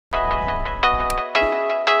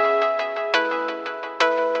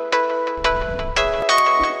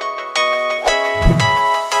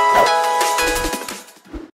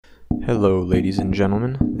Hello ladies and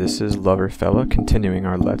gentlemen, this is Loverfella continuing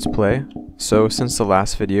our Let's Play. So since the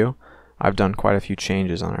last video, I've done quite a few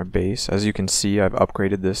changes on our base. As you can see, I've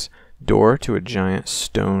upgraded this door to a giant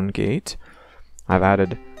stone gate. I've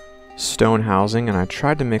added stone housing and I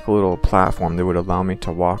tried to make a little platform that would allow me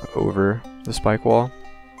to walk over the spike wall.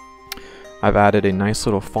 I've added a nice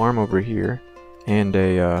little farm over here and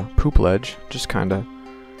a poop ledge, just kind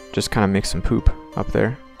of make some poop up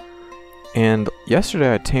there. And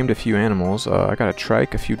yesterday I tamed a few animals. I got a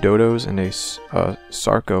trike, a few dodos, and a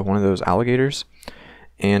Sarco, one of those alligators.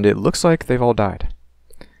 And it looks like they've all died.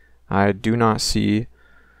 I do not see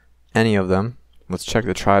any of them. Let's check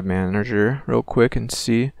the tribe manager real quick and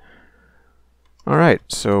see. Alright,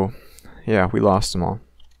 so yeah, we lost them all.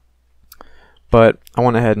 But I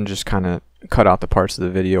went ahead and just kind of cut out the parts of the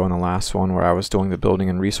video on the last one where I was doing the building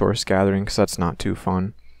and resource gathering, because that's not too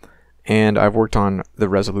fun. And I've worked on the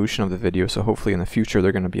resolution of the video, so hopefully in the future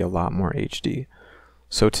they're going to be a lot more HD.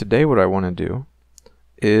 So today what I want to do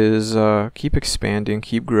is keep expanding,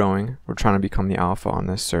 keep growing. We're trying to become the alpha on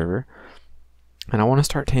this server. And I want to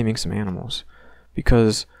start taming some animals,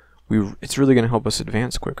 because it's really going to help us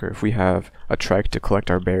advance quicker. If we have a trike to collect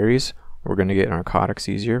our berries, we're going to get narcotics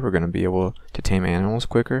easier. We're going to be able to tame animals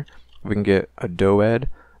quicker. If we can get a doed,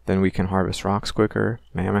 then we can harvest rocks quicker,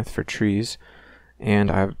 mammoth for trees. And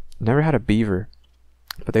I've never had a beaver,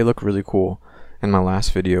 but they look really cool. In my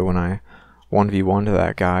last video when I 1v1'd to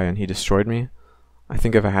that guy and he destroyed me, I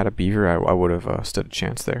think if I had a beaver I would have stood a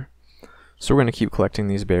chance there. So we're going to keep collecting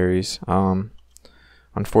these berries.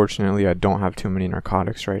 Unfortunately I don't have too many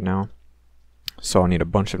narcotics right now, so I'll need a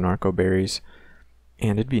bunch of narco berries.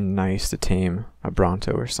 And it'd be nice to tame a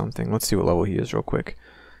Bronto or something. Let's see what level he is real quick.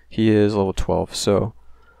 He is level 12, so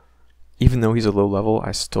even though he's a low level,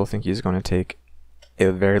 I still think he's going to take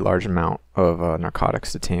a very large amount of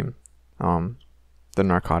narcotics to tame. The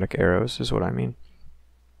narcotic arrows is what I mean.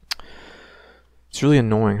 It's really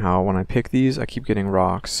annoying how when I pick these I keep getting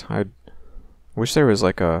rocks. I wish there was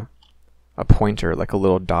like a pointer, like a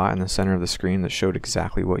little dot in the center of the screen that showed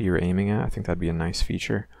exactly what you were aiming at. I think that'd be a nice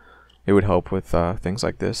feature. It would help with things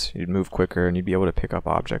like this. You'd move quicker and you'd be able to pick up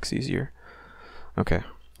objects easier. Okay,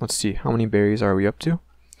 let's see. How many berries are we up to?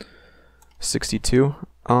 62.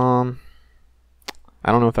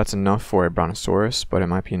 I don't know if that's enough for a brontosaurus, but it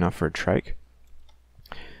might be enough for a trike.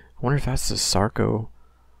 I wonder if that's the Sarco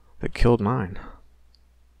that killed mine.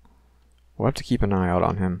 We'll have to keep an eye out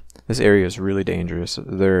on him. This area is really dangerous.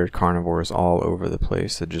 There are carnivores all over the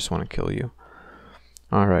place that just want to kill you.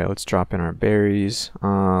 Alright, let's drop in our berries.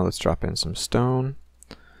 Let's drop in some stone.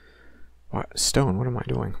 What? Stone? What am I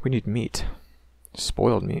doing? We need meat.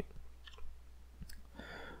 Spoiled meat.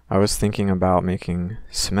 I was thinking about making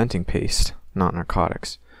cementing paste, not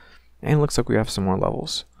narcotics. And it looks like we have some more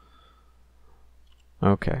levels.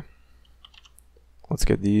 Okay. Let's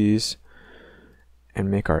get these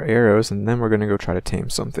and make our arrows, and then we're going to go try to tame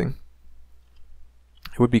something.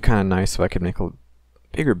 It would be kind of nice if I could make a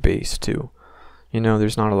bigger base too. You know,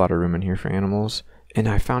 there's not a lot of room in here for animals. And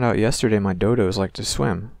I found out yesterday my dodos like to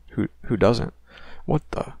swim. Who doesn't? What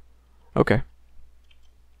the? Okay.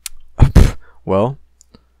 Well,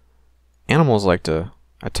 animals like to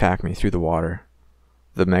attack me through the water.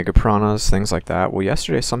 The mega piranhas, things like that. Well,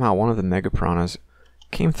 yesterday somehow one of the mega piranhas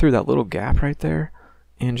came through that little gap right there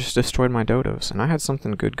and just destroyed my dodos. And I had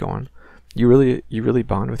something good going. You really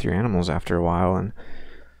bond with your animals after a while, and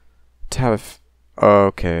to have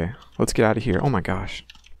okay, let's get out of here. Oh my gosh.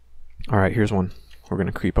 Alright, here's one. We're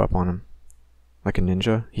gonna creep up on him. Like a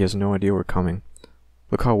ninja. He has no idea we're coming.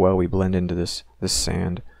 Look how well we blend into this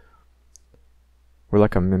sand. We're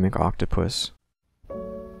like a mimic octopus.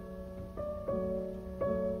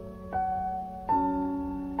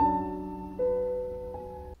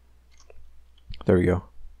 There we go.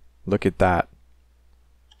 Look at that.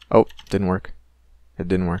 Oh, didn't work. It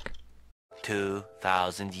didn't work.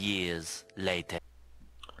 2,000 years later.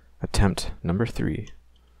 Attempt number 3.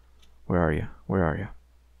 Where are you? Where are you?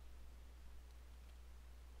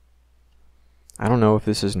 I don't know if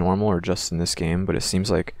this is normal or just in this game, but it seems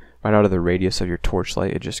like right out of the radius of your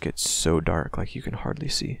torchlight, it just gets so dark, like you can hardly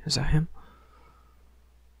see. Is that him?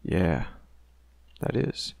 Yeah, that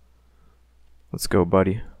is. Let's go,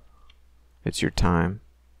 buddy. It's your time.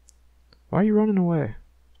 Why are you running away?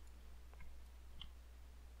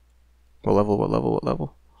 What level, what level, what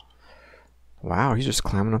level? Wow, he's just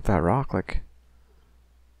climbing up that rock like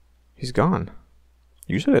he's gone.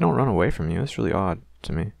 Usually they don't run away from you. That's really odd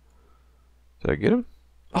to me. Did I get him?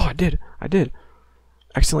 Oh, I did. I did.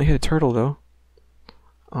 Accidentally hit a turtle though.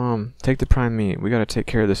 Take the prime meat. We gotta take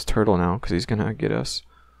care of this turtle now because he's gonna get us.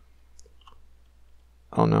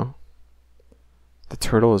 Oh no. The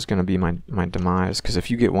turtle is going to be my demise, because if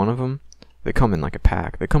you get one of them, they come in like a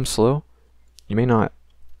pack. They come slow. You may not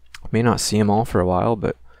see them all for a while,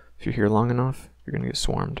 but if you're here long enough, you're going to get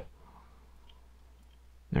swarmed.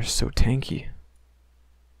 They're so tanky.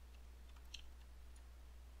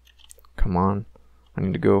 Come on. I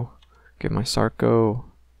need to go get my Sarco.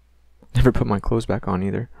 Never put my clothes back on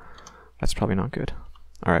either. That's probably not good.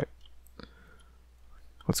 Alright.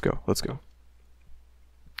 Let's go. Let's go.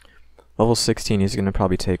 Level 16, he's going to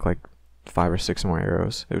probably take like 5 or 6 more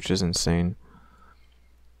arrows, which is insane.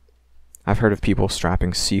 I've heard of people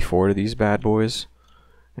strapping C4 to these bad boys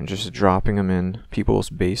and just dropping them in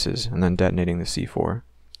people's bases and then detonating the C4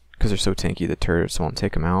 because they're so tanky the turrets won't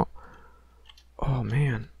take them out. Oh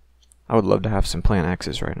man, I would love to have some Plant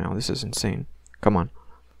X's right now. This is insane. Come on.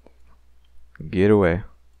 Get away.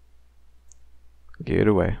 Get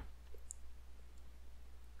away.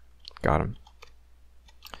 Got him.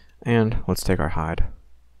 And let's take our hide.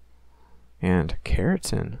 And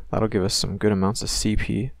keratin. That'll give us some good amounts of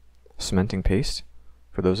CP, cementing paste,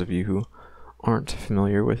 for those of you who aren't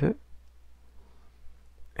familiar with it.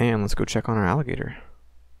 And let's go check on our alligator.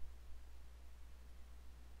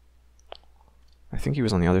 I think he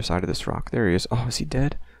was on the other side of this rock. There he is. Oh, is he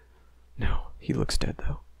dead? No, he looks dead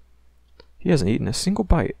though. He hasn't eaten a single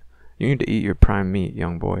bite. You need to eat your prime meat,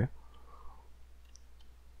 young boy.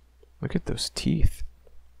 Look at those teeth.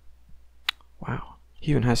 Wow.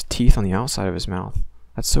 He even has teeth on the outside of his mouth.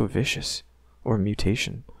 That's so vicious. Or a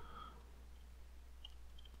mutation.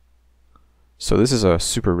 So this is a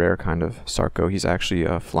super rare kind of Sarco. He's actually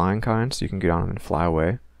a flying kind, so you can get on him and fly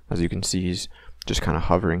away. As you can see, he's just kind of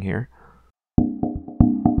hovering here.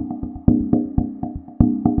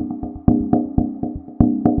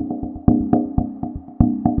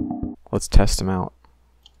 Let's test him out.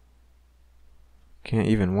 Can't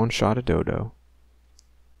even one-shot a dodo.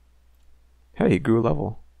 Hey, he grew a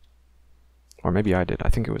level. Or maybe I did. I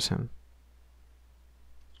think it was him.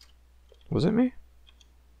 Was it me?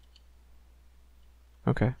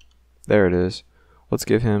 Okay. There it is. Let's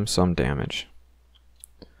give him some damage.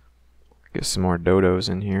 Get some more dodos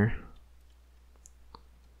in here.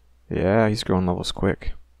 Yeah, he's growing levels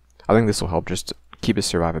quick. I think this will help just keep his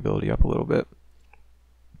survivability up a little bit.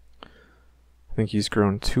 I think he's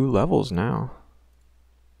grown 2 levels now.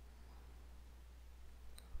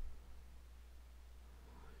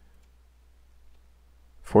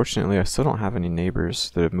 Fortunately, I still don't have any neighbors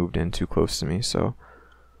that have moved in too close to me, so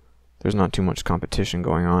there's not too much competition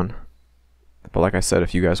going on. But like I said,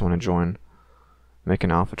 if you guys want to join, make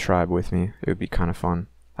an alpha tribe with me, it would be kind of fun.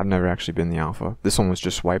 I've never actually been the alpha. This one was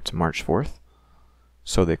just wiped March 4th,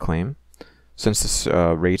 so they claim. Since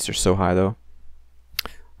the rates are so high though,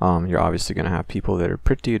 you're obviously going to have people that are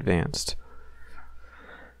pretty advanced.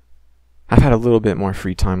 I've had a little bit more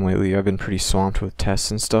free time lately. I've been pretty swamped with tests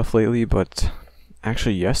and stuff lately, but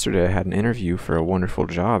actually yesterday I had an interview for a wonderful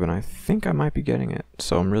job and I think I might be getting it,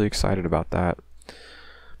 so I'm really excited about that.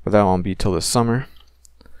 But that won't be till the summer.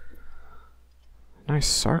 Nice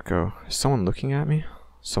Sarco. Is someone looking at me?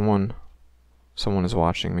 Someone is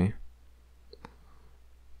watching me.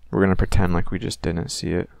 We're gonna pretend like we just didn't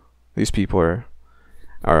see it. These people are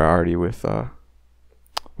already with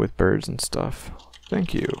birds and stuff.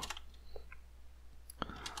 Thank you.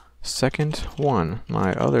 Second one.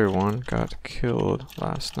 My other one got killed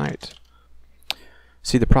last night.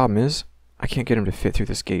 See, the problem is I can't get him to fit through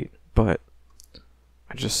this gate, but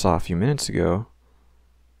I just saw a few minutes ago.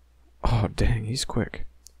 Oh dang, he's quick.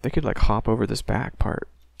 They could like hop over this back part.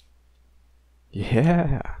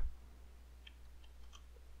 Yeah.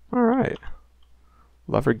 Alright.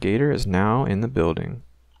 Lover Gator is now in the building.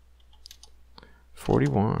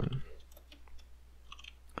 41.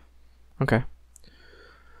 Okay.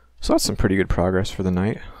 So that's some pretty good progress for the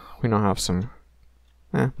night. We now have some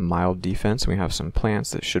mild defense. We have some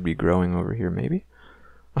plants that should be growing over here maybe.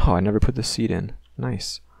 Oh, I never put the seed in.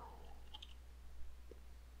 Nice.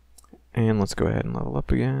 And let's go ahead and level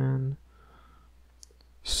up again.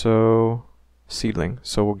 So, seedling.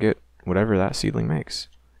 So we'll get whatever that seedling makes.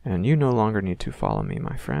 And you no longer need to follow me,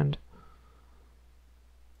 my friend.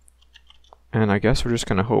 And I guess we're just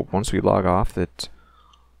going to hope once we log off that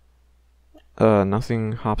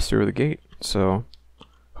nothing hops through the gate. So,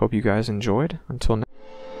 hope you guys enjoyed. Until next